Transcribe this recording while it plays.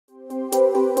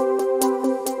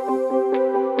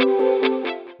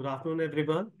afternoon,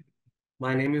 everyone.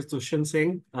 My name is Dushan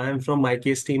Singh. I am from my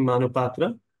case team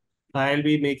Manupatra. I'll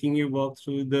be making you walk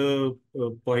through the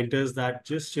pointers that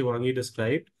just Shivangi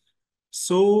described.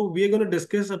 So we are going to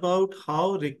discuss about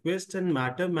how request and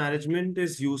matter management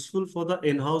is useful for the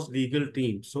in-house legal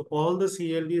team. So all the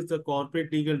CLDs, the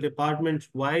corporate legal department,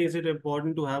 why is it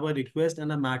important to have a request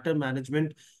and a matter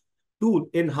management tool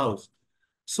in-house?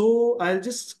 So I'll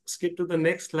just skip to the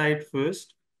next slide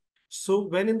first. So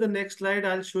when in the next slide,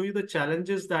 I'll show you the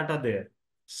challenges that are there.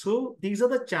 So these are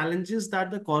the challenges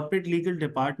that the corporate legal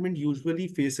department usually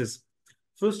faces.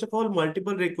 First of all,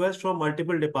 multiple requests from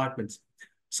multiple departments.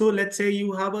 So let's say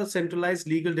you have a centralized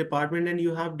legal department and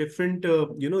you have different,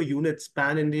 units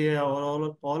pan India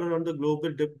or all around the globe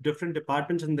with different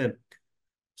departments in them.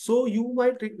 So you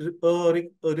might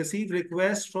receive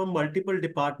requests from multiple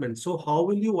departments. So how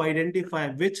will you identify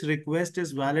which request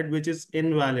is valid, which is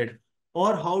invalid?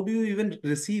 Or how do you even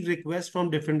receive requests from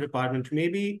different departments?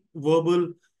 Maybe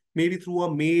verbal, maybe through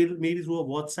a mail, maybe through a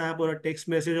WhatsApp or a text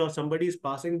message, or somebody is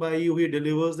passing by you, he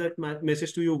delivers that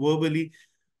message to you verbally.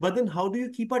 But then how do you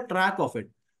keep a track of it?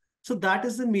 So that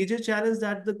is the major challenge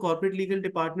that the corporate legal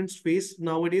departments face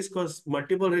nowadays because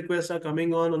multiple requests are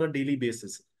coming on a daily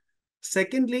basis.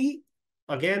 Secondly,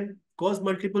 again, because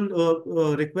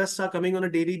multiple requests are coming on a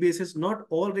daily basis, not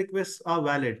all requests are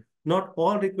valid. Not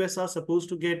all requests are supposed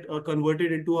to get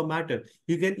converted into a matter.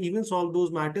 You can even solve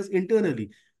those matters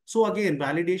internally. So again,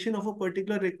 validation of a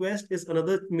particular request is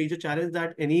another major challenge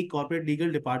that any corporate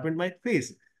legal department might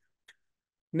face.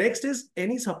 Next is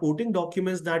any supporting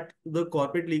documents that the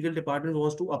corporate legal department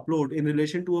wants to upload in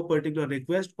relation to a particular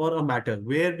request or a matter.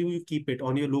 Where do you keep it?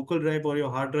 On your local drive or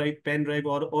your hard drive, pen drive,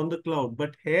 or on the cloud?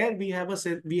 But here we have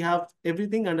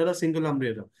everything under a single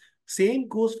umbrella. Same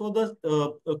goes for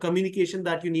the communication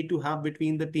that you need to have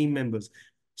between the team members.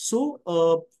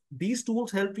 So these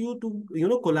tools help you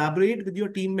to collaborate with your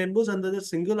team members under the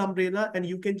single umbrella, and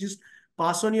you can just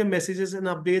pass on your messages and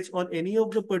updates on any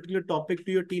of the particular topic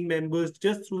to your team members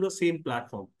just through the same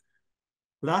platform.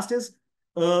 Last is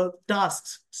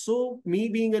tasks. So me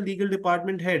being a legal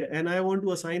department head and I want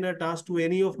to assign a task to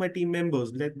any of my team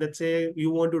members. Let's say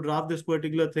you want to draft this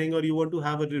particular thing or you want to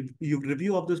have a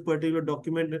review of this particular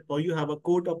document or you have a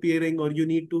court appearing or you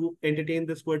need to entertain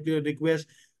this particular request.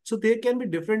 So there can be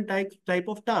different type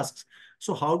of tasks.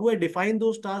 So how do I define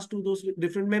those tasks to those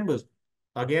different members?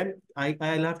 Again,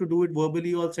 I'll have to do it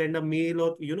verbally or send a mail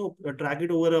or track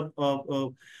it over a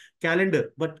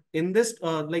calendar. But in this,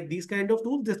 like these kind of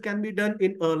tools, this can be done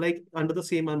in like under the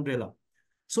same umbrella.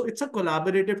 So it's a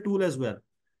collaborative tool as well.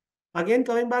 Again,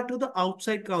 coming back to the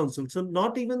outside counsel. So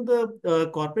not even the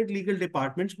corporate legal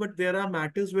departments, but there are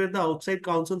matters where the outside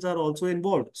counsels are also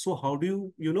involved. So how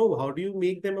do how do you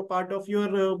make them a part of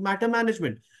your matter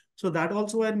management? So that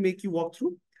also I'll make you walk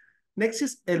through. Next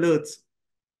is alerts.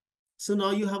 So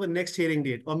now you have a next hearing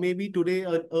date, or maybe today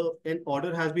an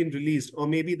order has been released, or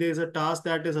maybe there's a task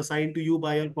that is assigned to you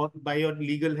by your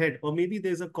legal head, or maybe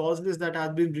there's a cause list that has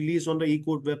been released on the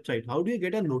eCode website. How do you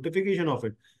get a notification of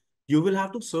it? You will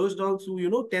have to search down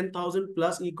through 10,000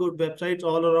 plus eCode websites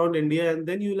all around India, and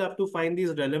then you'll have to find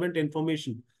these relevant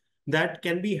information that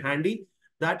can be handy,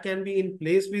 that can be in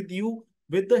place with you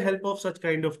with the help of such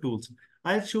kind of tools.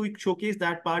 I'll showcase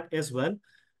that part as well.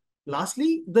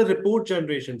 Lastly, the report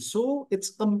generation. So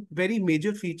it's a very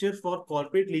major feature for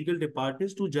corporate legal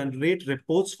departments to generate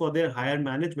reports for their higher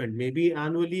management, maybe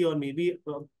annually or maybe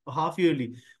half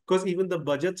yearly, because even the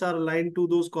budgets are aligned to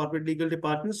those corporate legal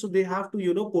departments. So they have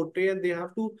to, portray and they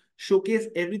have to showcase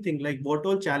everything, like what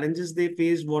all challenges they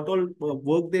faced, what all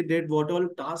work they did, what all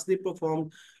tasks they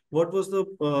performed, what was the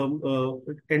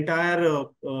entire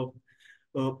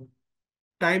uh,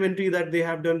 time entry that they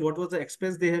have done, what was the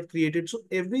expense they have created. So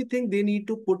everything they need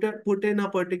to put in a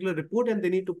particular report and they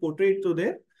need to portray it to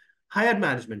their higher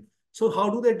management. So how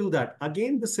do they do that?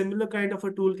 Again, the similar kind of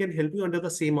a tool can help you under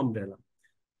the same umbrella.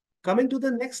 Coming to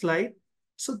the next slide.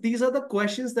 So these are the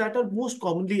questions that are most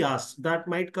commonly asked that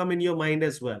might come in your mind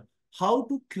as well. How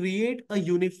to create a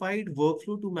unified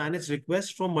workflow to manage requests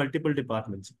from multiple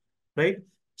departments, right?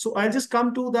 So I'll just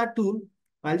come to that tool.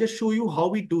 I'll just show you how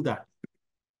we do that.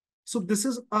 So this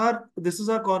is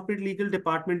our corporate legal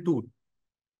department tool.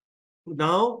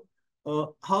 Now,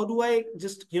 how do I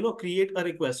just create a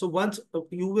request? So once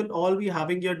you will all be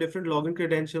having your different login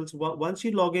credentials. Once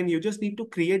you log in, you just need to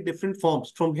create different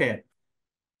forms from here.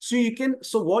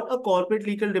 So what a corporate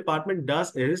legal department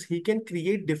does is he can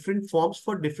create different forms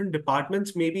for different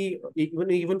departments, maybe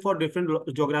even for different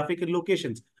geographical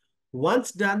locations.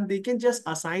 Once done, they can just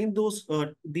assign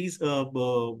these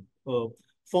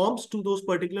forms to those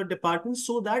particular departments,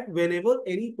 so that whenever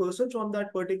any person from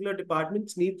that particular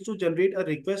department needs to generate a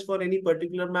request for any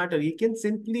particular matter, he can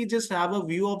simply just have a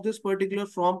view of this particular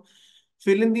form,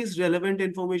 fill in these relevant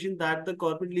information that the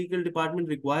corporate legal department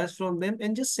requires from them,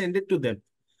 and just send it to them.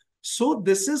 So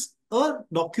this is a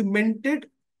documented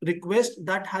request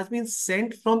that has been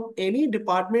sent from any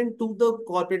department to the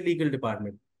corporate legal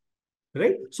department,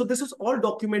 right? So this is all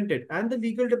documented, and the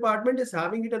legal department is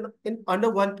having it in under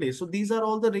one place. So these are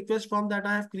all the requests from that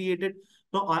I have created.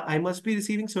 Now I must be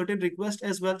receiving certain requests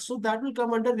as well. So that will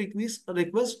come under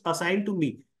request assigned to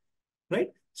me, right?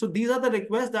 So these are the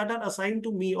requests that are assigned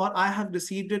to me, or I have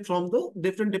received it from the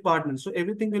different departments. So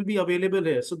everything will be available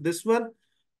here. So this one,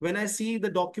 when I see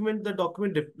the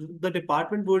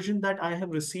department version that I have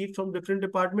received from different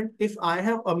department, if I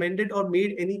have amended or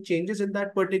made any changes in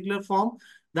that particular form,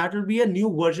 that will be a new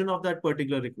version of that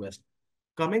particular request.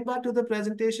 Coming back to the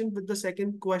presentation with the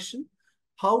second question,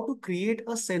 how to create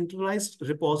a centralized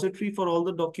repository for all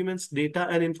the documents, data,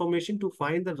 and information to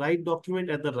find the right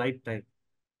document at the right time.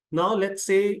 Now, let's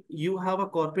say you have a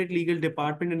corporate legal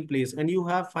department in place and you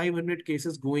have 500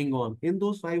 cases going on. In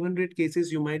those 500 cases,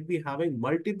 you might be having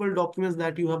multiple documents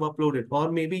that you have uploaded,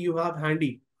 or maybe you have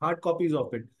handy hard copies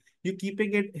of it. You're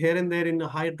keeping it here and there in a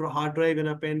hard drive, in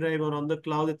a pen drive, or on the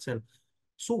cloud itself.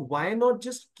 So why not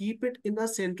just keep it in a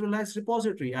centralized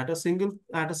repository at a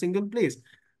single place?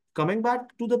 Coming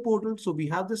back to the portal, so we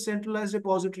have the centralized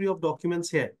repository of documents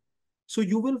here. So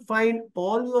you will find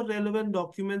all your relevant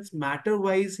documents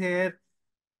matter-wise here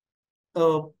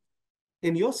uh,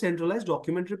 in your centralized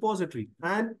document repository,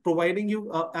 and providing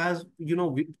you as you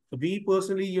know, we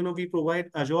personally, we provide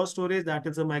Azure storage, that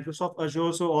is a Microsoft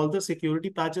Azure. So all the security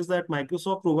patches that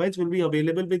Microsoft provides will be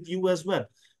available with you as well.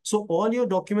 So all your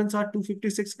documents are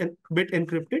 256-bit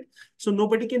encrypted. So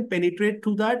nobody can penetrate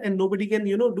through that, and nobody can,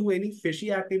 do any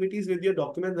fishy activities with your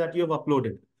documents that you have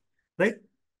uploaded, right?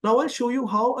 Now I'll show you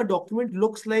how a document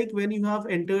looks like when you have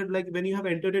entered,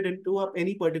 it into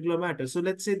any particular matter. So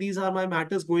let's say these are my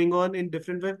matters going on in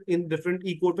different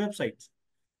e-code websites.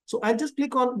 So I'll just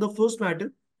click on the first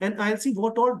matter and I'll see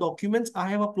what all documents I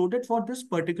have uploaded for this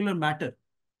particular matter.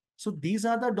 So these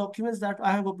are the documents that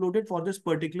I have uploaded for this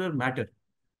particular matter.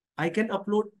 I can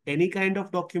upload any kind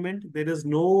of document. There is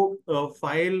no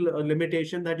file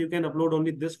limitation that you can upload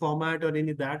only this format or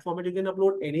any that format. You can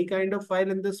upload any kind of file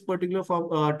in this particular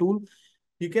tool.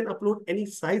 You can upload any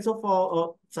size of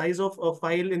a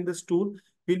file in this tool.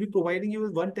 We'll be providing you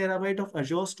with 1 TB of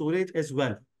Azure storage as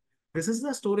well. This is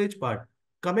the storage part.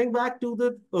 Coming back to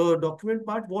the document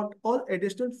part, what all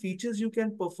additional features you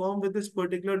can perform with this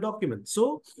particular document.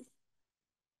 So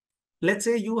let's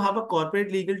say you have a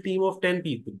corporate legal team of 10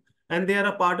 people and they are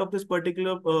a part of this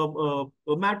particular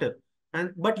matter.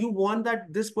 But you want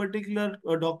that this particular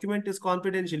document is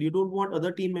confidential. You don't want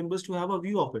other team members to have a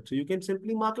view of it. So you can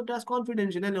simply mark it as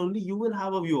confidential and only you will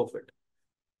have a view of it.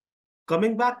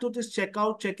 Coming back to this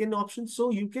checkout, check-in option, so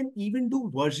you can even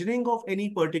do versioning of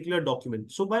any particular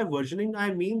document. So by versioning,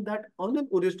 I mean that on an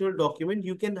original document,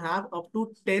 you can have up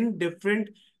to 10 different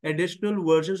additional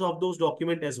versions of those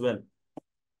documents as well.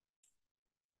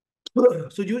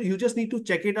 So you just need to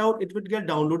check it out. It will get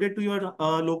downloaded to your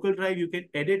local drive. You can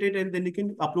edit it and then you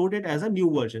can upload it as a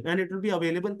new version, and it will be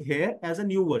available here as a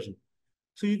new version.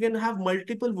 So you can have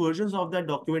multiple versions of that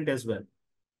document as well,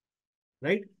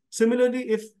 right? Similarly,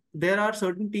 if there are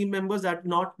certain team members that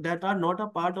are not a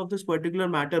part of this particular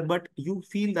matter, but you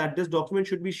feel that this document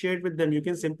should be shared with them, you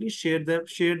can simply share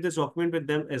this document with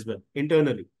them as well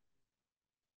internally.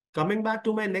 Coming back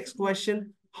to my next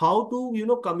question, how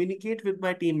to, communicate with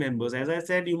my team members. As I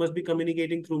said, you must be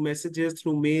communicating through messages,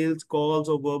 through mails, calls,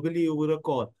 or verbally over a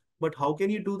call. But how can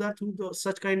you do that through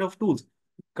such kind of tools?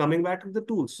 Coming back to the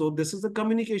tools. So this is the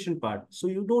communication part. So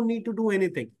you don't need to do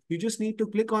anything. You just need to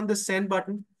click on the send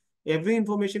button. Every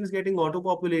information is getting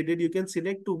auto-populated. You can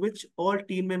select to which all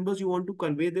team members you want to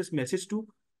convey this message to.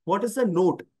 What is the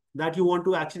note that you want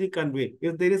to actually convey?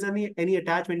 If there is any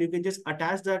attachment, you can just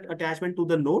attach that attachment to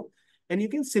the note and you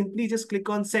can simply just click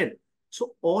on send.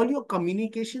 So all your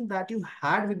communication that you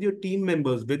had with your team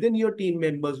members, within your team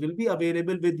members, will be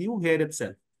available with you here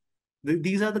itself.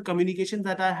 These are the communications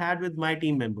that I had with my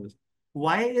team members.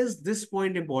 Why is this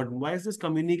point important? Why is this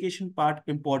communication part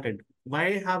important?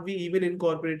 Why have we even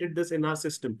incorporated this in our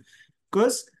system?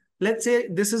 Because let's say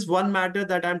this is one matter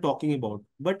that I'm talking about,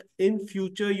 but in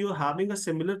future you're having a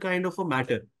similar kind of a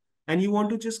matter and you want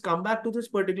to just come back to this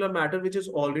particular matter which is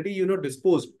already,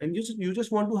 disposed, and you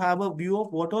just want to have a view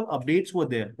of what all updates were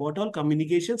there, what all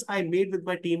communications I made with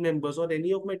my team members or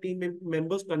any of my team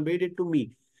members conveyed it to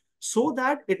me, so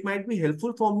that it might be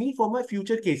helpful for me for my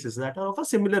future cases that are of a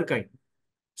similar kind.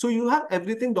 So you have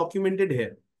everything documented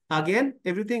here. Again,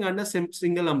 everything under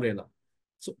single umbrella.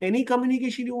 So any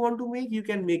communication you want to make, you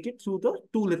can make it through the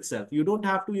tool itself. You don't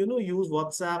have to, use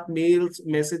WhatsApp, mails,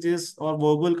 messages, or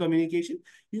verbal communication.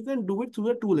 You can do it through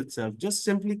the tool itself. Just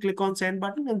simply click on send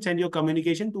button and send your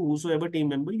communication to whosoever team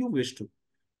member you wish to,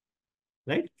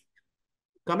 right?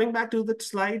 Coming back to the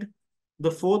slide,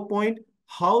 the fourth point,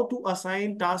 how to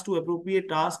assign tasks to appropriate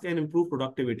tasks and improve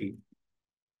productivity.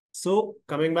 So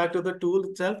coming back to the tool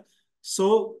itself,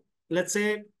 so let's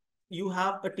say you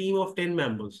have a team of 10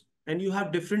 members and you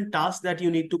have different tasks that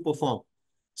you need to perform.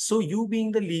 So you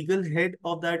being the legal head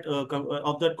of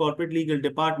that corporate legal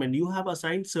department, you have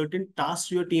assigned certain tasks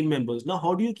to your team members. Now,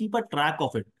 how do you keep a track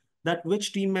of it? That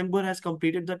which team member has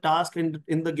completed the task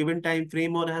in the given time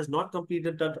frame or has not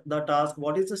completed the task?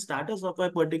 What is the status of a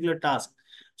particular task?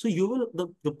 So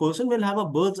the person will have a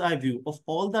bird's eye view of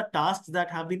all the tasks that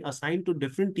have been assigned to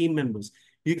different team members.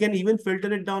 You can even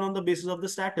filter it down on the basis of the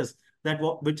status, that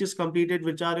which is completed,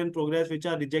 which are in progress, which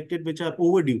are rejected, which are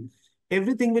overdue.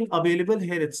 Everything will available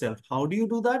here itself. How do you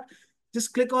do that?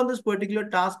 Just click on this particular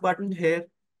task button here.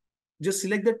 Just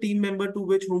select the team member to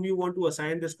which whom you want to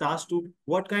assign this task to,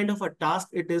 what kind of a task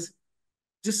it is.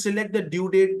 Just select the due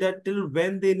date, that till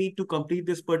when they need to complete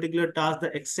this particular task,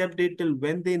 the accept date, till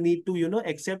when they need to,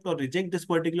 accept or reject this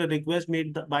particular request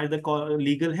made by the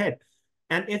legal head.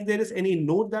 And if there is any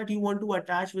note that you want to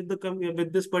attach with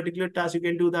with this particular task, you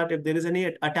can do that. If there is any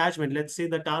attachment, let's say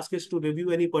the task is to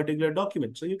review any particular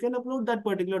document. So you can upload that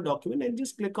particular document and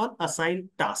just click on assign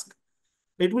task.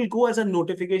 It will go as a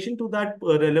notification to that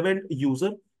relevant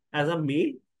user as a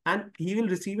mail, and he will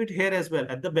receive it here as well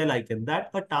at the bell icon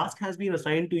that a task has been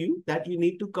assigned to you that you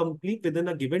need to complete within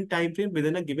a given time frame,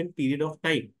 within a given period of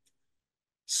time.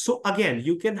 So again,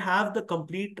 you can have the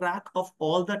complete track of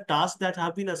all the tasks that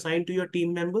have been assigned to your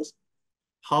team members,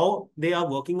 how they are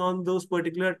working on those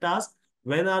particular tasks,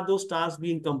 when are those tasks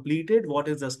being completed, what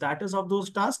is the status of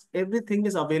those tasks. Everything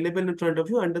is available in front of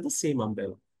you under the same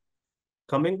umbrella.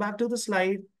 Coming back to the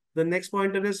slide, the next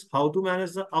pointer is how to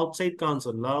manage the outside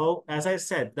counsel. Now, as I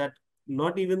said, that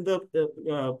not even the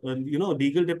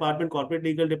legal department, corporate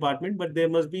legal department, but there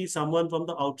must be someone from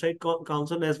the outside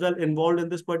counsel as well involved in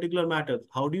this particular matter.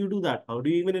 How do you do that? How do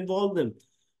you even involve them?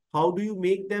 How do you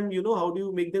make them, how do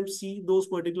you make them see those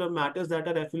particular matters that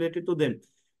are affiliated to them?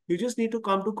 You just need to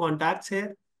come to contacts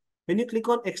here. When you click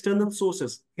on external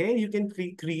sources, here you can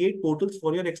create portals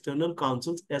for your external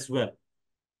counsels as well.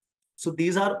 So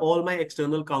these are all my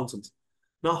external counsels.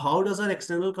 Now, how does an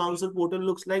external counsel portal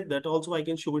looks like? That also I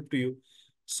can show it to you.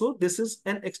 So this is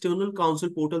an external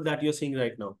counsel portal that you're seeing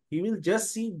right now. You will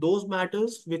just see those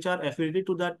matters which are affiliated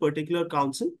to that particular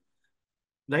counsel,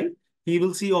 right? He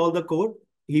will see all the code.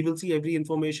 He will see every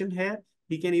information here.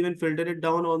 He can even filter it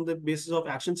down on the basis of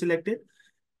action selected.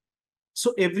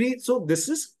 So this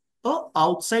is a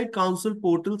outside counsel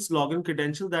portal's login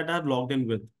credential that are logged in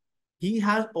with. He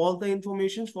has all the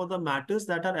information for the matters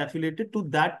that are affiliated to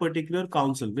that particular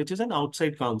counsel, which is an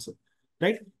outside counsel,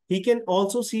 right? He can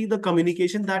also see the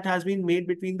communication that has been made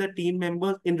between the team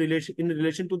members in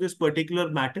relation to this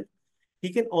particular matter.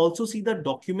 He can also see the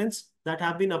documents that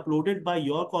have been uploaded by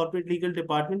your corporate legal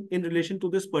department in relation to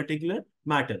this particular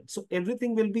matter. So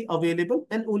everything will be available,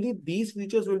 and only these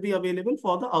features will be available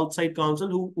for the outside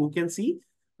counsel who can see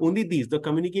only these, the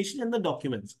communication and the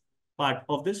documents part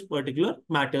of this particular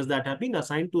matters that have been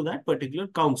assigned to that particular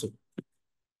counsel,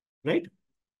 right?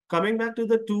 Coming back to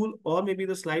the tool, or maybe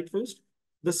the slide first,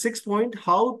 the sixth point,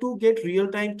 how to get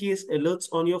real-time case alerts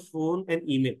on your phone and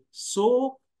email.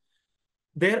 So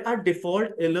there are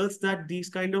default alerts that these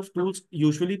kind of tools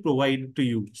usually provide to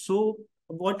you. So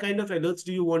what kind of alerts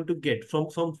do you want to get from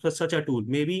such a tool?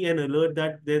 Maybe an alert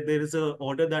that there is a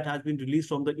order that has been released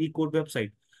from the e-code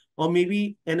website, or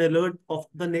maybe an alert of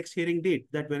the next hearing date,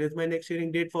 that when is my next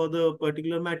hearing date for the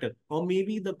particular matter, or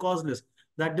maybe the cause list,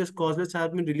 that this cause list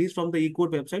has been released from the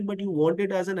e-code website, but you want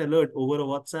it as an alert over a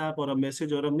WhatsApp or a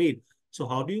message or a mail. So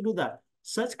how do you do that?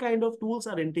 Such kind of tools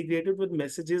are integrated with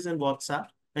messages and WhatsApp,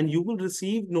 and you will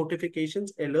receive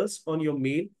notifications, alerts on your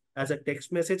mail as a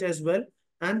text message as well,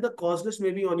 and the cause list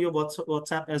may be on your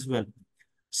WhatsApp as well.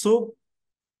 So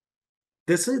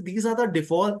these are the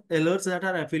default alerts that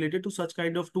are affiliated to such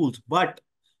kind of tools. But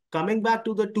coming back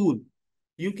to the tool,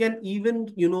 you can even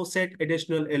set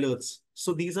additional alerts.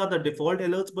 So these are the default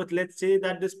alerts, but let's say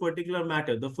that this particular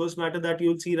matter, the first matter that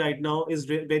you'll see right now, is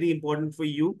very important for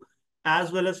you,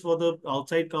 as well as for the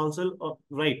outside counsel,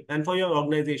 right, and for your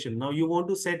organization. Now you want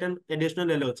to set an additional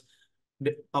alerts.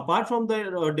 Apart from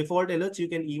the default alerts, you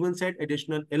can even set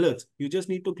additional alerts. You just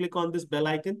need to click on this bell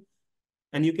icon.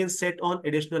 and you can set on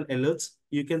additional alerts.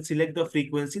 You can select the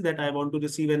frequency that I want to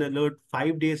receive an alert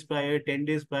 5 days prior, 10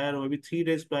 days prior, or maybe 3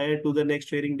 days prior to the next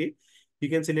trading day. You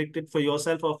can select it for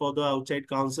yourself or for the outside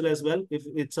counsel as well. If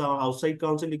it's an outside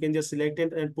counsel, you can just select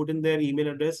it and put in their email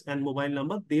address and mobile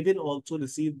number. They will also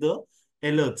receive the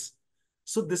alerts.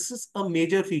 So this is a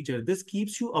major feature. This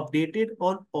keeps you updated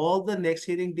on all the next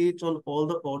hearing dates, on all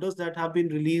the orders that have been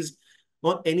released,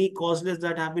 on any cause lists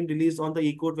that have been released on the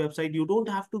eCode website. You don't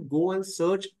have to go and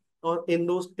search in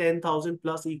those 10,000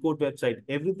 plus eCode website.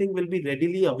 Everything will be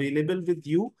readily available with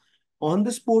you on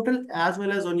this portal as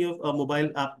well as on your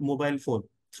mobile phone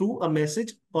through a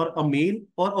message or a mail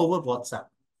or over WhatsApp.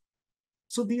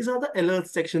 So these are the alerts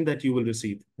section that you will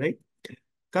receive, right?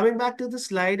 Coming back to the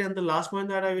slide, and the last point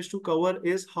that I wish to cover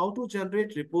is how to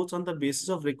generate reports on the basis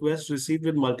of requests received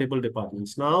with multiple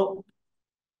departments. Now,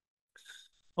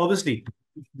 obviously,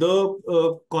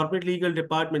 the corporate legal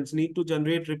departments need to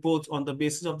generate reports on the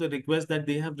basis of the requests that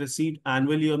they have received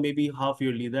annually or maybe half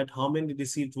yearly, that how many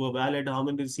receipts were valid, how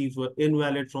many receipts were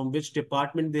invalid, from which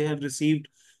department they have received,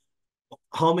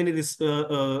 how many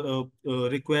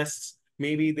requests.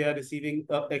 Maybe they are receiving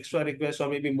extra requests or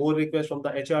maybe more requests from the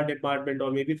HR department or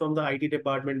maybe from the IT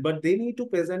department, but they need to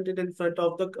present it in front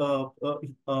of the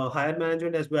higher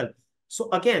management as well. So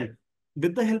again,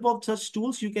 with the help of such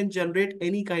tools, you can generate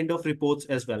any kind of reports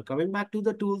as well. Coming back to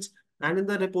the tools, and in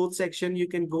the report section, you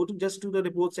can go to just to the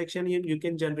report section. You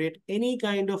can generate any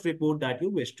kind of report that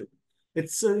you wish to.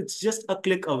 It's just a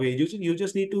click away. You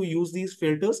just need to use these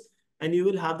filters and you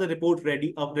will have the report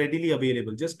readily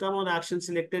available. Just come on action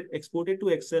selected, export it to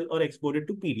Excel or export it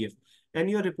to PDF, and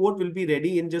your report will be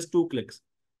ready in just 2 clicks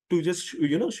to just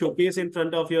showcase in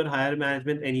front of your higher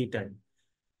management anytime.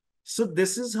 So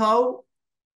this is how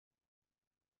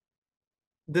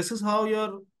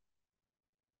your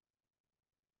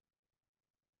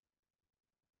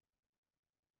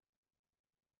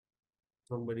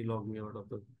somebody logged me out of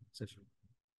the session.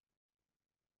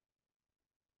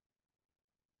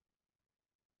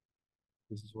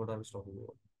 This is what I was talking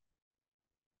about.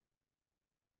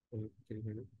 Can you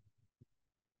hear me?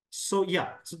 So yeah,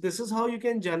 so this is how you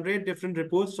can generate different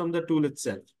reports from the tool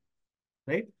itself,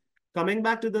 right? Coming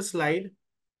back to the slide.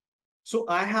 So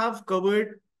I have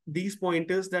covered these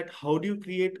pointers, that how do you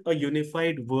create a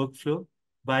unified workflow?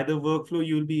 By the workflow,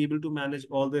 you'll be able to manage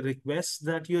all the requests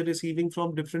that you're receiving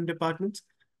from different departments.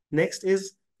 Next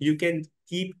is you can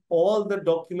keep all the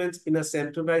documents in a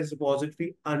centralized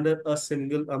repository under a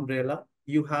single umbrella.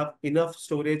 You have enough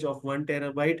storage of 1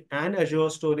 TB and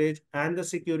Azure storage, and the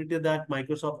security that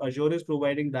Microsoft Azure is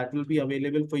providing, that will be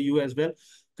available for you as well.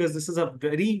 Because this is a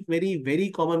very, very, very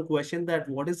common question, that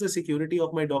what is the security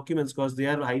of my documents, because they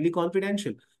are highly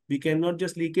confidential. We cannot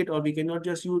just leak it, or we cannot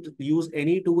just use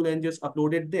any tool and just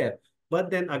upload it there.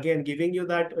 But then again, giving you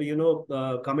that,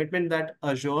 commitment that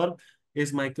Azure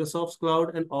is Microsoft's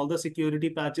cloud, and all the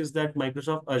security patches that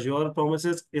Microsoft Azure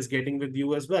promises is getting with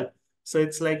you as well. So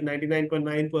it's like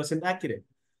 99.9% accurate.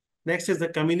 Next is the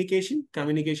communication.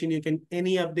 Communication, you can,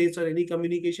 any updates or any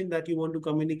communication that you want to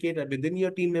communicate within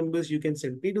your team members, you can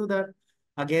simply do that.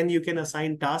 Again, you can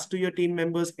assign tasks to your team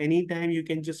members anytime. You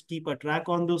can just keep a track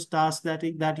on those tasks that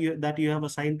you have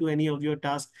assigned to any of your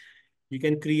tasks. You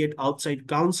can create outside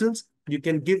counsels. You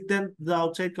can give them the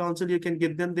outside counsel. You can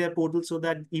give them their portal so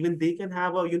that even they can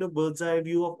have a bird's eye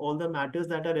view of all the matters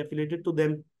that are affiliated to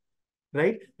them,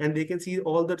 right? And they can see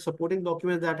all the supporting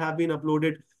documents that have been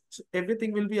uploaded. So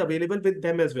everything will be available with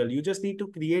them as well. You just need to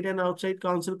create an outside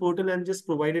counsel portal and just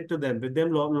provide it to them with them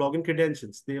login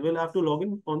credentials. They will have to log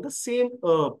in on the same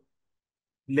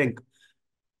link.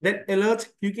 Then alerts,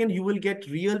 you will get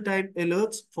real-time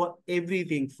alerts for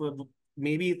everything. For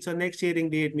maybe it's a next hearing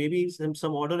date, maybe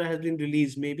some order has been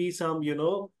released, maybe some,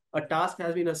 a task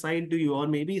has been assigned to you, or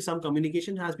maybe some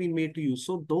communication has been made to you.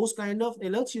 So those kind of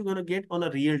alerts you're going to get on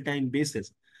a real-time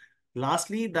basis.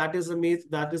 Lastly, that is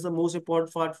the most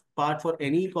important part for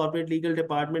any corporate legal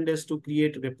department, is to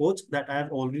create reports that I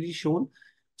have already shown.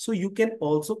 So you can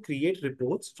also create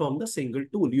reports from the single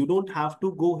tool. You don't have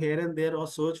to go here and there or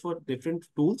search for different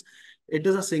tools. It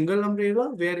is a single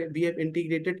umbrella where we have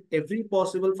integrated every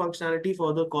possible functionality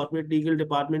for the corporate legal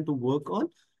department to work on,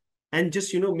 and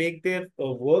just make their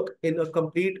work in a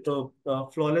complete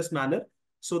flawless manner,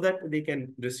 so that they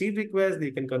can receive requests,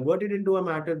 they can convert it into a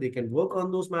matter, they can work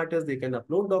on those matters, they can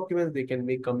upload documents, they can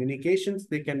make communications,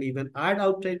 they can even add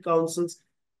outside counsels,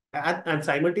 and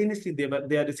simultaneously they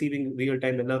are receiving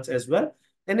real-time alerts as well.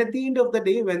 And at the end of the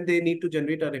day, when they need to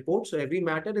generate a report, so every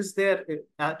matter is there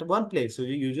at one place. So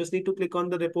you just need to click on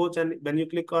the reports, and when you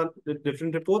click on the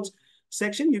different reports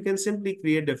section, you can simply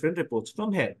create different reports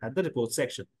from here at the reports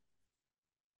section.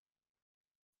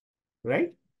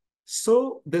 right?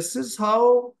 So this is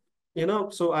how,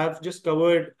 so I've just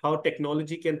covered how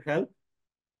technology can help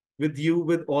with you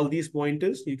with all these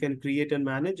pointers. You can create and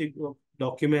manage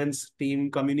documents,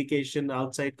 team communication,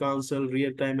 outside counsel,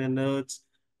 real-time alerts,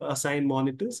 assign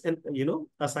monitors, and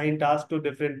assign tasks to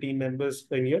different team members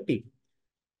in your team.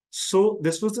 So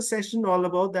this was the session all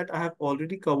about that I have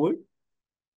already covered.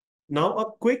 Now,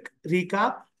 a quick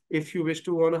recap, if you wish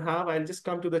to want to have, I'll just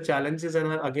come to the challenges and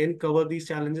I'll again cover these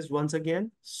challenges once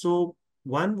again. So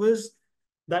one was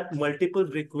that multiple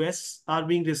requests are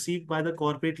being received by the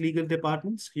corporate legal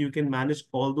departments. You can manage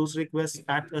all those requests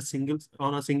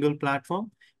on a single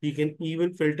platform. You can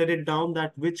even filter it down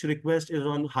that which request is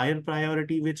on higher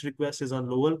priority, which request is on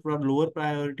lower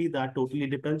priority. That totally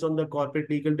depends on the corporate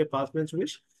legal department's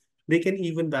wish. They can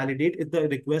even validate if the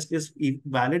request is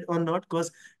valid or not,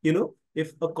 because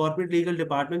if a corporate legal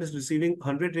department is receiving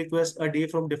 100 requests a day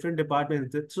from different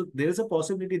departments, so there is a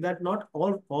possibility that not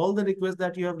all the requests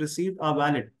that you have received are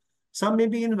valid. Some may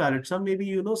be invalid, some may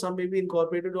be, some may be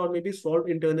incorporated or maybe solved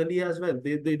internally as well.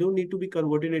 They don't need to be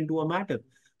converted into a matter.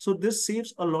 So this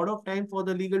saves a lot of time for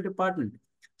the legal department.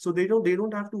 So they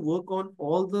don't have to work on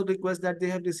all the requests that they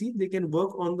have received. They can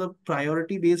work on the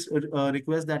priority based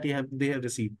requests that they have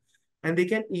received, and they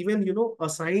can even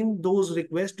assign those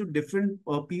requests to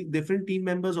different team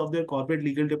members of their corporate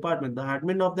legal department. The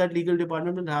admin of that legal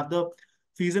department will have the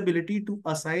feasibility to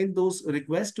assign those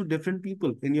requests to different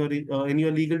people in your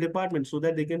legal department, so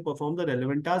that they can perform the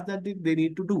relevant tasks that they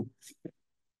need to do.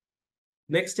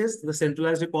 Next is the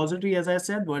centralized repository. As I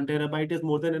said, 1 TB is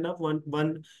more than enough.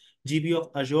 One GB of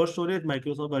Azure storage,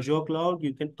 Microsoft Azure Cloud.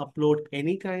 You can upload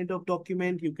any kind of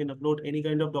document. You can upload any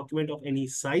kind of document of any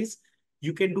size.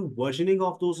 You can do versioning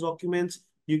of those documents.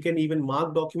 You can even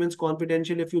mark documents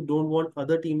confidential if you don't want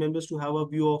other team members to have a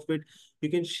view of it. You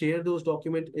can share those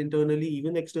documents internally,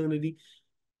 even externally.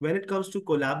 When it comes to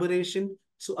collaboration,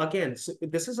 so again, so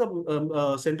this is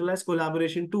a centralized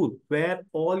collaboration tool where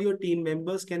all your team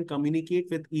members can communicate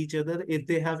with each other if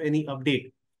they have any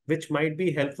update, which might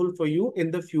be helpful for you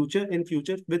in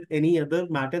future with any other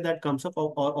matter that comes up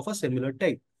of a similar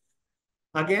type.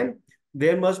 Again,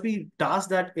 there must be tasks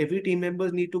that every team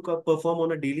members need to perform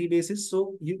on a daily basis.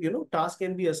 So tasks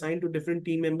can be assigned to different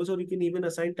team members, or you can even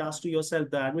assign tasks to yourself.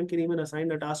 The admin can even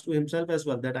assign a task to himself as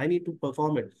well, that I need to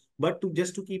perform it. But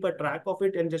to keep a track of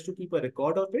it and just to keep a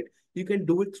record of it, you can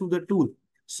do it through the tool,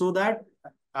 so that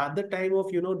at the time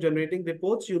of generating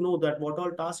reports, you know that what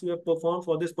all tasks you have performed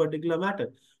for this particular matter,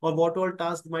 or what all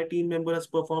tasks my team member has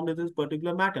performed in this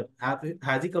particular matter.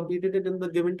 Has he completed it in the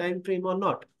given time frame or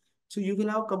not? So you will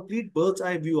have complete bird's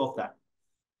eye view of that.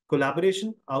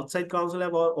 Collaboration, outside counsel,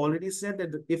 I've already said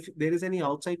that if there is any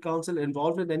outside counsel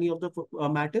involved in any of the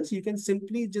matters, you can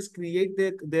simply just create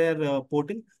their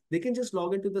portal. They can just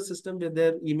log into the system with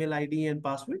their email ID and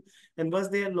password. And once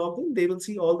they are logged in, they will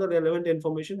see all the relevant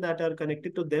information that are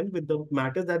connected to them with the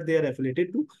matters that they are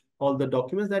affiliated to, all the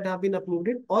documents that have been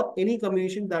uploaded, or any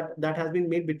communication that has been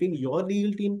made between your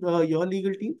legal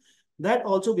team, that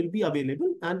also will be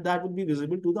available, and that will be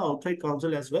visible to the outside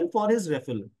counsel as well for his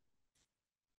referral.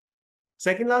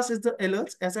 Second last is the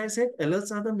alerts. As I said,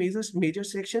 alerts are the major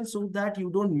section, so that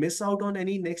you don't miss out on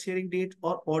any next hearing date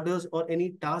or orders or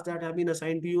any tasks that have been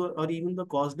assigned to you, or even the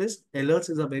cause list.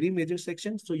 Alerts is a very major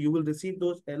section. So you will receive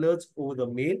those alerts over the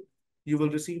mail. You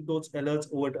will receive those alerts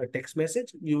over a text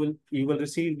message. You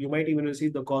might even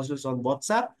receive the cause list on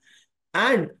WhatsApp.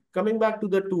 And coming back to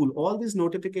the tool, all these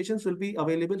notifications will be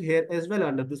available here as well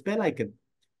under this bell icon.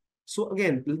 So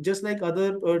again, just like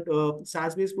other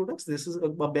SaaS-based products, this is a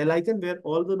bell icon where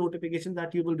all the notifications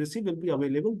that you will receive will be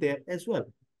available there as well.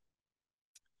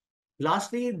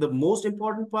 Lastly, the most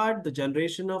important part, the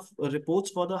generation of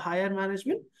reports for the higher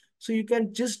management. So you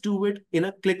can just do it in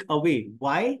a click away.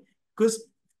 Why? Because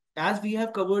as we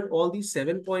have covered all these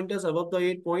 7 pointers above the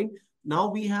 8 point, now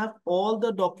we have all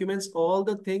the documents, all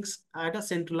the things at a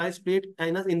centralized plate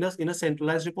and in a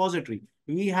centralized repository.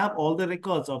 We have all the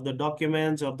records of the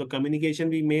documents, of the communication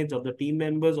we made, of the team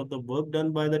members, of the work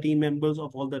done by the team members,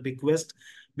 of all the requests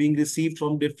being received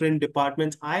from different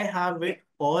departments. I have it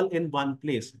all in one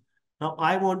place. Now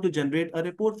I want to generate a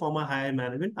report for my higher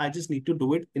management. I just need to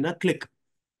do it in a click.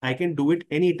 I can do it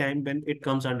anytime when it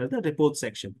comes under the report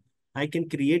section. I can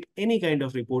create any kind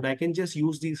of report. I can just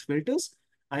use these filters.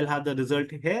 I'll have the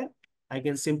result here. I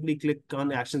can simply click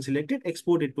on action selected,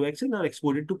 export it to Excel or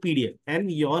export it to PDF. And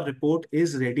your report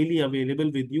is readily available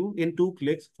with you in 2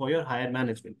 clicks for your higher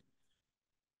management.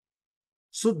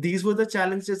 So these were the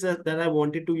challenges that I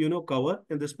wanted to, cover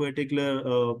in this particular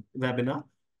webinar.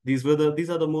 These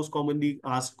are the most commonly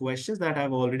asked questions that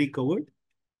I've already covered.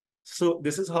 So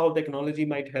this is how technology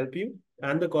might help you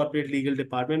and the corporate legal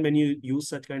department when you use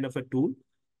such kind of a tool.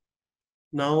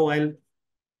 Now I'll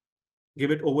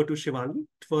give it over to Shivangi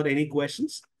for any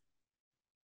questions.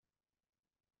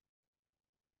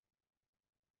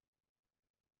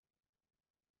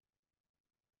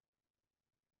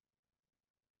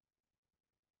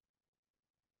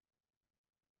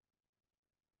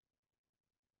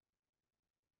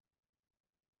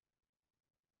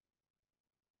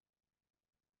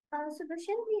 So,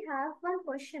 Dushyant, we have one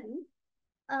question.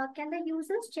 Can the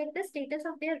users check the status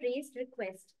of their raised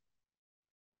request?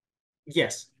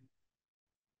 Yes,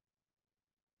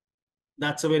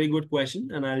 that's a very good question,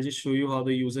 and I'll just show you how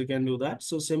the user can do that.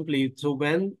 So simply, so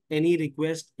when any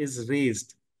request is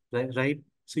raised, right?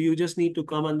 So you just need to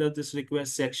come under this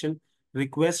request section,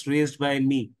 request raised by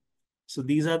me. So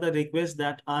these are the requests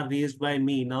that are raised by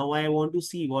me. Now I want to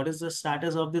see what is the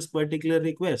status of this particular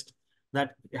request.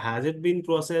 That has it been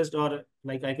processed, or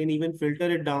like I can even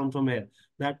filter it down from here.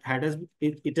 That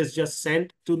it is just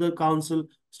sent to the council,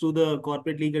 to the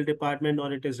corporate legal department,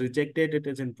 or it is rejected, it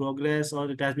is in progress,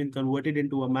 or it has been converted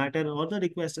into a matter, or the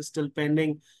request is still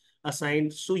pending,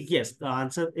 assigned. So yes, the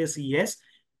answer is yes.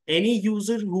 Any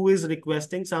user who is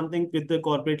requesting something with the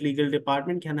corporate legal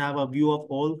department can have a view of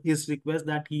all his requests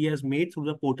that he has made through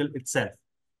the portal itself.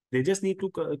 They just need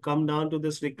to come down to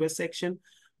this request section,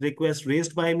 request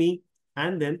raised by me,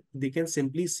 and then they can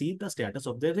simply see the status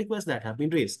of their requests that have been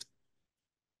raised.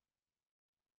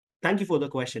 Thank you for the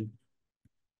question.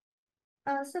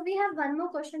 So, we have one more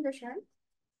question, Dushyant.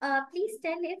 Please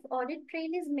tell if audit trail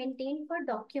is maintained for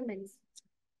documents.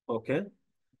 Okay.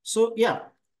 So yeah.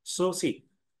 So see,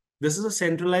 this is a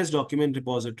centralized document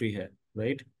repository here,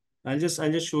 right? I'll just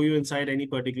show you inside any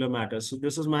particular matter. So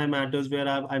this is my matters where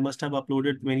I must have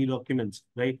uploaded many documents,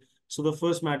 right? So the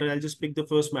first matter, I'll just pick the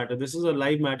first matter. This is a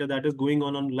live matter that is going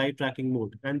on live tracking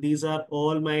mode, and these are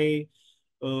all my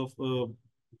uh, uh,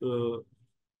 uh,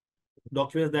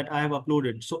 documents that I have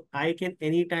uploaded. So I can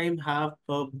anytime have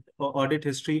a audit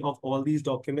history of all these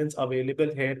documents available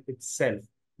here itself.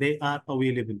 They are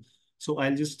available. So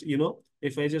I'll just,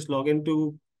 if I just log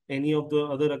into any of the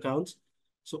other accounts,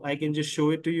 so I can just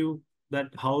show it to you that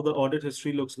how the audit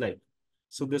history looks like.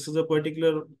 So this is a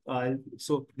particular,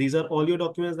 so these are all your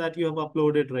documents that you have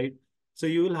uploaded, right? So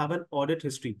you will have an audit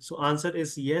history. So answer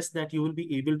is yes, that you will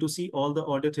be able to see all the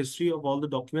audit history of all the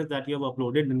documents that you have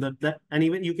uploaded in that, and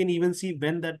even you can even see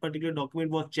when that particular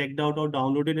document was checked out or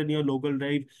downloaded in your local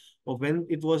drive, or when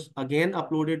it was again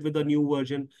uploaded with a new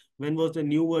version, when was the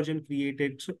new version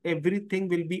created. So everything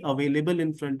will be available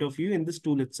in front of you in this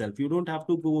tool itself. You don't have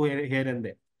to go here and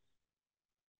there.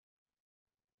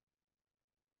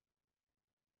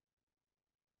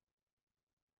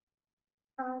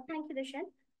 Thank you, Dushyant.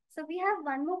 So, we have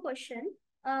one more question.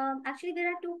 Actually, there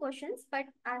are two questions, but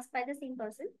asked by the same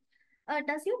person.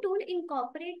 Does your tool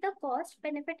incorporate the cost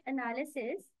benefit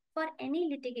analysis for any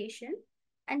litigation?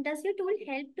 And does your tool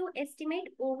help to estimate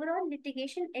overall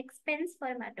litigation expense for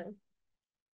a matter?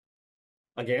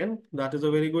 Again, that is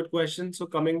a very good question. So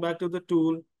coming back to the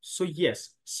tool, so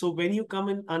yes. So when you come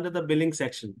in under the billing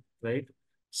section, right?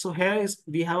 So here is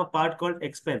we have a part called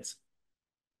expense.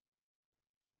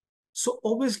 So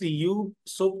obviously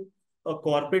so a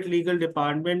corporate legal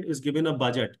department is given a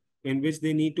budget in which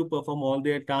they need to perform all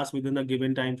their tasks within a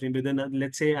given time frame, within a,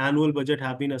 let's say, annual budget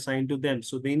have been assigned to them.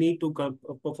 So they need to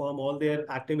perform all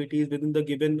their activities within the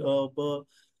given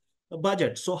a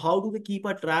budget. So how do they keep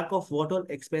a track of what all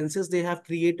expenses they have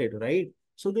created, right?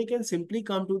 So they can simply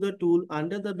come to the tool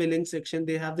under the billing section.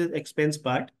 They have the expense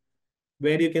part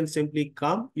where you can simply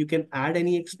come, you can add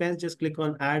any expense, just click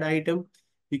on add item.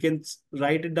 You can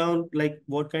write it down like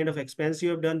what kind of expense you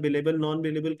have done, billable,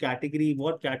 non-billable category,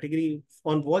 what category,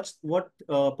 on what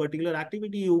particular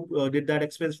activity you did that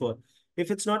expense for. If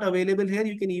it's not available here,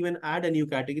 you can even add a new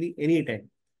category anytime,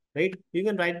 right? You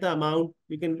can write the amount,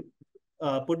 you can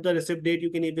put the receipt date, you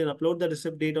can even upload the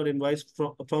receipt date or invoice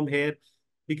from here.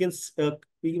 You can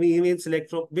even select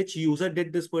from which user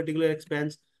did this particular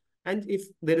expense, and if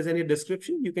there is any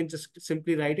description, you can just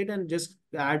simply write it and just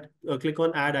add, click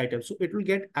on add item. So it will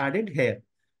get added here.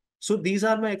 So these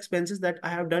are my expenses that I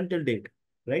have done till date,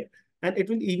 right? And it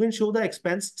will even show the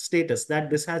expense status that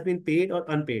this has been paid or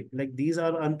unpaid. Like these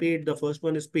are unpaid, the first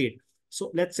one is paid. So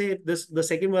let's say the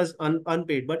second was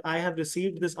unpaid, but I have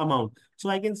received this amount. So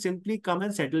I can simply come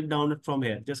and settle it down from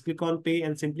here. Just click on pay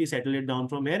and simply settle it down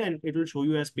from here, and it will show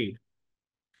you as paid.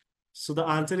 So the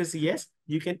answer is yes.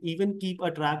 You can even keep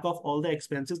a track of all the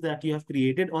expenses that you have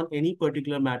created on any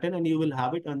particular matter, and you will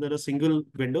have it under a single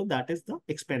window. That is the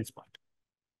expense part.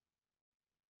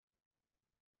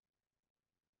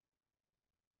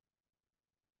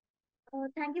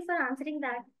 Thank you for answering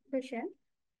that question.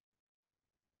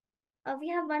 We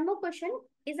have one more question.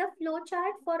 Is a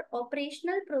flowchart for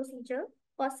operational procedure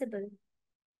possible?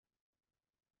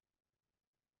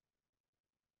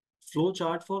 Flow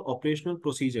chart for operational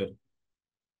procedure.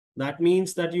 That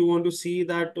means that you want to see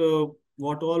that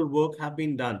what all work have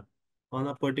been done on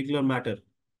a particular matter,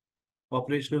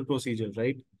 operational procedure,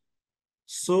 right?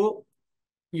 So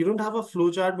you don't have a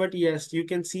flow chart, but yes, you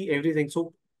can see everything.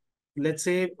 So let's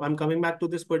say I'm coming back to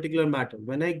this particular matter.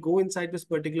 When I go inside this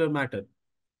particular matter,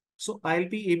 so I'll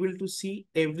be able to see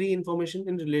every information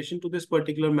in relation to this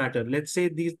particular matter. Let's say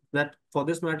these that for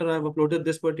this matter, I've uploaded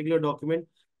this particular document.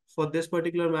 For this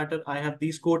particular matter, I have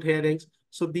these court hearings.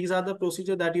 So these are the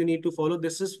procedure that you need to follow.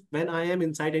 This is when I am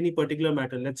inside any particular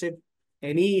matter. Let's say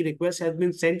any request has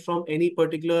been sent from any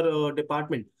particular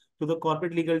department to the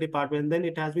corporate legal department, then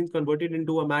it has been converted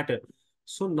into a matter.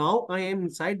 So now I am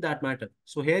inside that matter.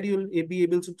 So here you'll be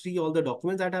able to see all the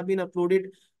documents that have been uploaded,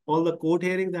 all the court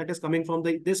hearing that is coming from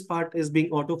this part is being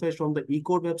auto fetched from the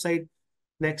e-court website.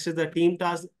 Next is the team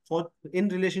task for in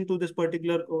relation to this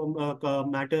particular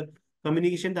matter,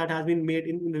 communication that has been made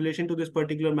in relation to this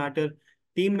particular matter,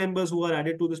 team members who are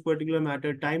added to this particular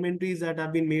matter, time entries that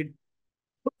have been made.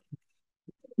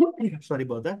 Sorry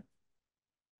about that.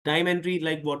 Time entry,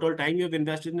 like what all time you have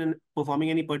invested in performing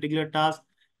any particular task,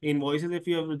 invoices if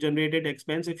you have generated,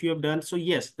 expense if you have done. So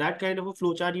yes, that kind of a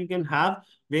flowchart you can have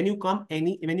when you come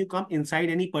inside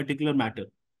any particular matter.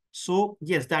 So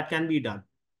yes, that can be done.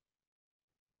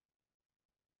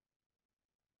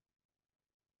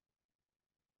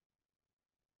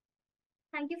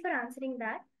 Thank you for answering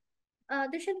that.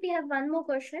 Dushyant, we have one more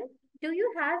question. Do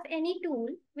you have any tool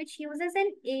which uses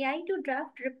an AI to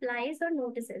draft replies or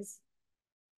notices?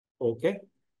 Okay.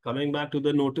 Coming back to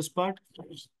the notice part.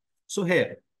 So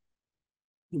here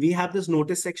we have this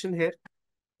notice section here.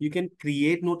 You can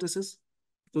create notices.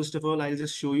 First of all, I'll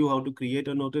just show you how to create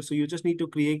a notice. So you just need to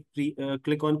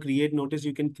click on create notice.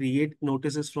 You can create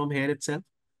notices from here itself,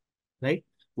 right?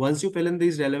 Once you fill in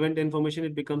these relevant information,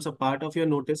 it becomes a part of your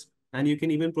notice. And you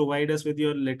can even provide us with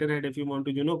your letterhead if you want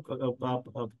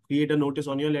to, create a notice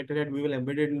on your letterhead. We will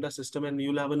embed it in the system and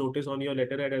you'll have a notice on your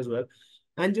letterhead as well.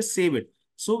 And just save it.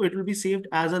 So it will be saved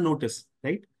as a notice,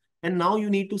 right? And now you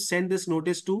need to send this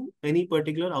notice to any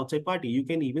particular outside party. You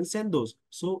can even send those.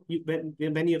 So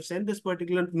when you have sent this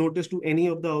particular notice to any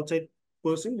of the outside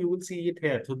person, you will see it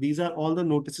here. So these are all the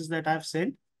notices that I've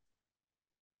sent.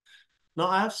 Now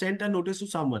I have sent a notice to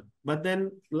someone, but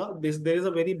then there is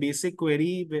a very basic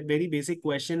query, very basic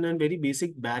question and very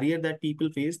basic barrier that people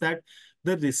face, that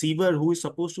the receiver who is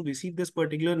supposed to receive this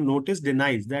particular notice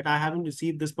denies that I haven't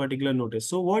received this particular notice.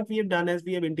 So what we have done is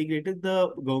we have integrated the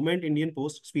government Indian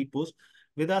Post, Speed Post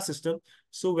with our system.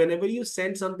 So whenever you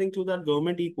send something to that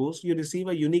government e-post, you receive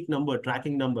a unique number,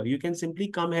 tracking number. You can simply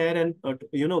come here and,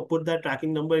 put that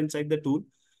tracking number inside the tool.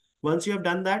 Once you have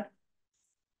done that,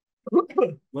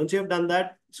 once you have done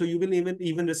that, so you will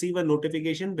even receive a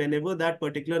notification whenever that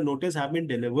particular notice have been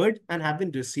delivered and have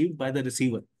been received by the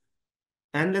receiver.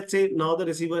 And let's say now the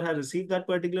receiver has received that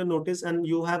particular notice and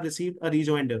you have received a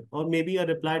rejoinder or maybe a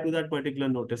reply to that particular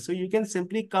notice. So you can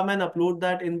simply come and upload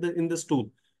that in this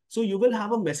tool. So you will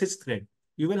have a message thread.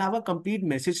 You will have a complete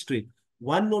message tree.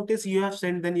 One notice you have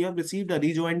sent, then you have received a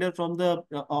rejoinder from the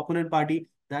opponent party,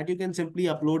 that you can simply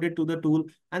upload it to the tool,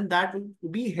 and that will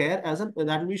be here that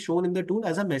will be shown in the tool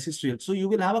as a message trail. So you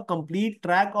will have a complete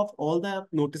track of all the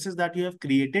notices that you have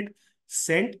created,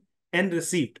 sent, and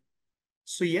received.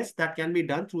 So yes, that can be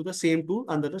done through the same tool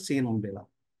under the same umbrella.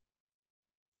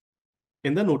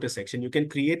 In the notice section, you can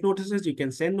create notices, you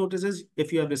can send notices.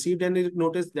 If you have received any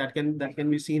notice, that can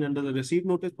be seen under the receive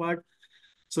notice part.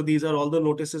 So these are all the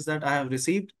notices that I have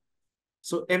received.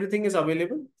 So everything is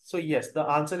available. So yes, the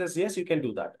answer is yes, you can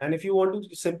do that. And if you want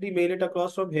to simply mail it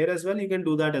across from here as well, you can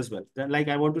do that as well. Like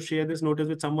I want to share this notice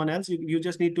with someone else, you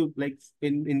just need to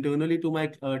internally to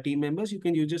my team members,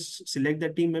 you just select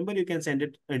that team member, you can send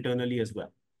it internally as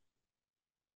well.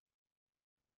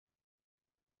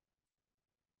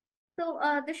 So,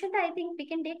 Dushyant, I think we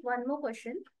can take one more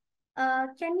question.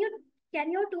 Can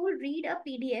your tool read a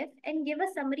PDF and give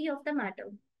a summary of the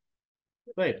matter?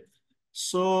 Right.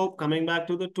 So coming back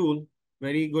to the tool,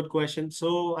 very good question.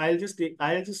 So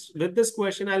with this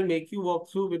question, I'll make you walk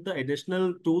through with the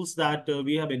additional tools that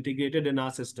we have integrated in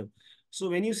our system. So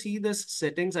when you see this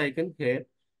settings icon here,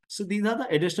 so these are the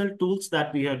additional tools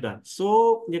that we have done.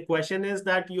 So the question is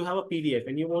that you have a PDF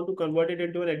and you want to convert it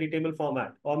into an editable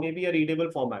format or maybe a readable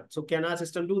format. So can our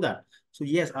system do that? So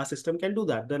yes, our system can do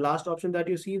that. The last option that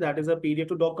you see, that is a PDF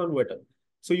to doc converter.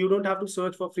 So you don't have to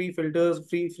search for free filters,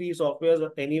 free softwares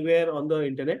anywhere on the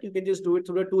internet. You can just do it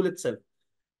through the tool itself.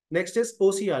 Next is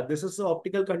OCR. This is the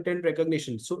optical content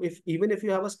recognition. So if even if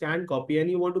you have a scanned copy and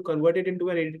you want to convert it into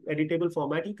an editable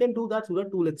format, you can do that through the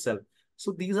tool itself.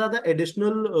 So these are the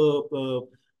additional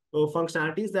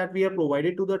functionalities that we have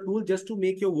provided to the tool just to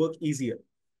make your work easier.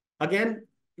 Again,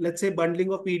 let's say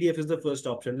bundling of PDF is the first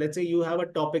option. Let's say you have a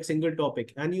topic, single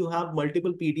topic, and you have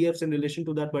multiple PDFs in relation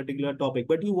to that particular topic,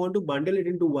 but you want to bundle it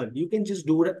into one. You can just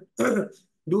do that,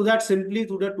 do that simply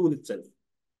through the tool itself.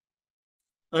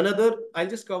 Another, I'll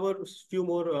just cover a few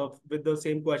more with the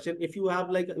same question. If you have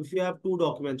two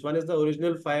documents, one is the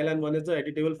original file and one is the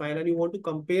editable file, and you want to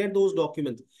compare those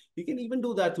documents, you can even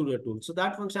do that through the tool. So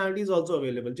that functionality is also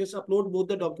available. Just upload both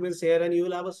the documents here and you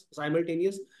will have a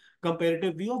simultaneous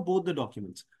comparative view of both the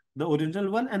documents, the original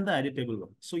one and the editable one.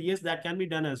 So yes, that can be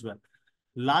done as well.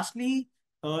 Lastly,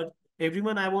 uh,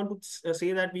 everyone, I want to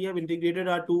say that we have integrated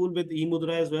our tool with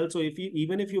eMudra as well. So if you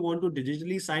even if you want to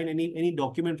digitally sign any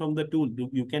document from the tool,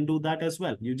 you can do that as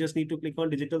well. You just need to click on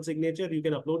digital signature. You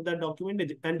can upload that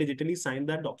document and digitally sign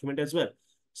that document as well.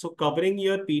 So covering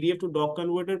your PDF to doc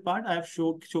converter part, I have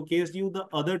showcased you the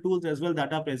other tools as well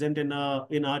that are present in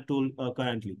our tool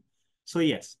currently. So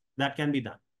yes, that can be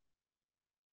done.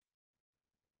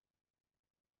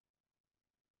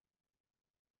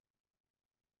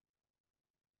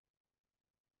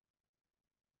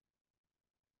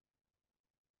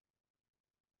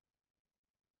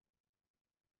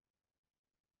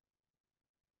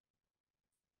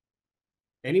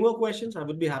 Any more questions? I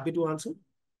would be happy to answer.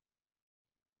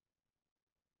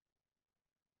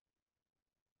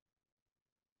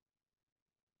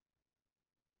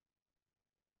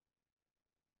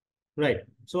 Right.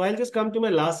 So I'll just come to my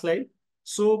last slide.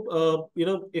 So,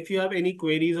 if you have any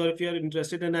queries or if you are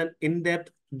interested in an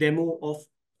in-depth demo of,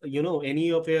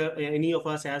 any of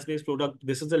our SaaS-based product,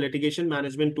 this is the litigation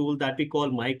management tool that we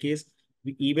call MyCase.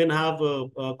 We even have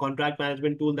a contract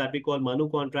management tool that we call Manu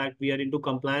Contract. We are into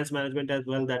compliance management as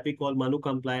well that we call Manu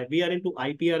Comply. We are into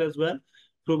IPR as well,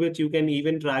 through which you can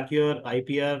even track your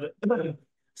IPR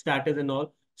status and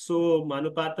all. So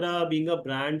Manupatra being a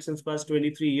brand since past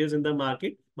 23 years in the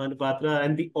market, Manupatra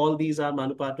and all these are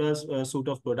Manupatra's suite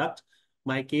of products.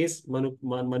 My case, Manu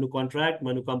Contract,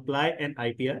 Manu Comply and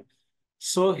IPR.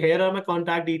 So here are my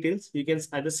contact details. You can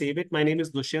either save it. My name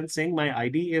is Dushyant Singh. My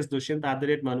ID is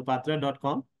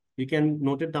dushyant@manupatra.com. You can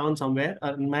note it down somewhere.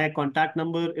 My contact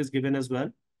number is given as well.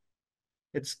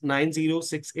 It's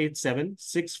 90687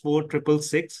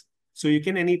 64666. So you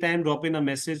can anytime drop in a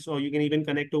message or you can even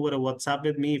connect over a WhatsApp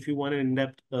with me if you want an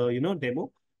in-depth,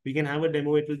 demo. We can have a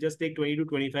demo. It will just take 20 to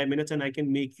 25 minutes and I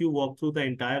can make you walk through the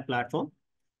entire platform.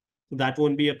 So that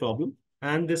won't be a problem.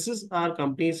 And this is our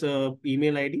company's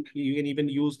email ID. You can even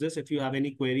use this if you have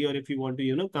any query or if you want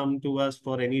to, come to us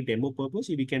for any demo purpose,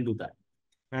 we can do that.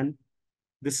 And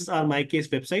this is our MyCase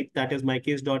website. That is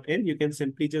mycase.in. You can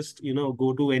simply just,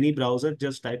 go to any browser,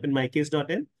 just type in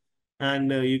mycase.in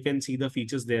and you can see the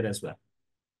features there as well.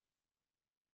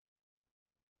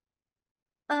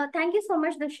 Thank you so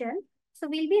much, Dushyant. So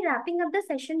we'll be wrapping up the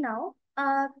session now.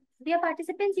 Dear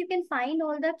participants, you can find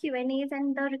all the Q&As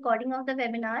and the recording of the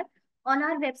webinar on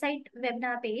our website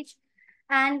webinar page.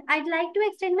 And I'd like to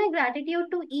extend my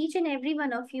gratitude to each and every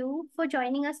one of you for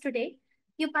joining us today.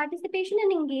 Your participation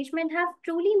and engagement have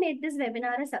truly made this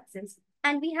webinar a success.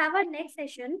 And we have our next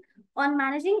session on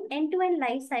managing end-to-end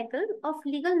life cycle of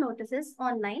legal notices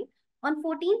online on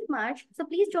 14th March. So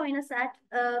please join us at,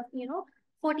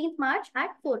 14th March at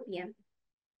 4 p.m.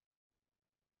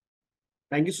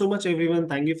 Thank you so much, everyone.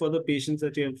 Thank you for the patience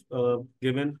that you have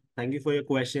given. Thank you for your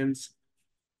questions.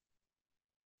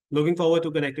 Looking forward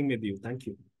to connecting with you. Thank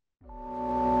you.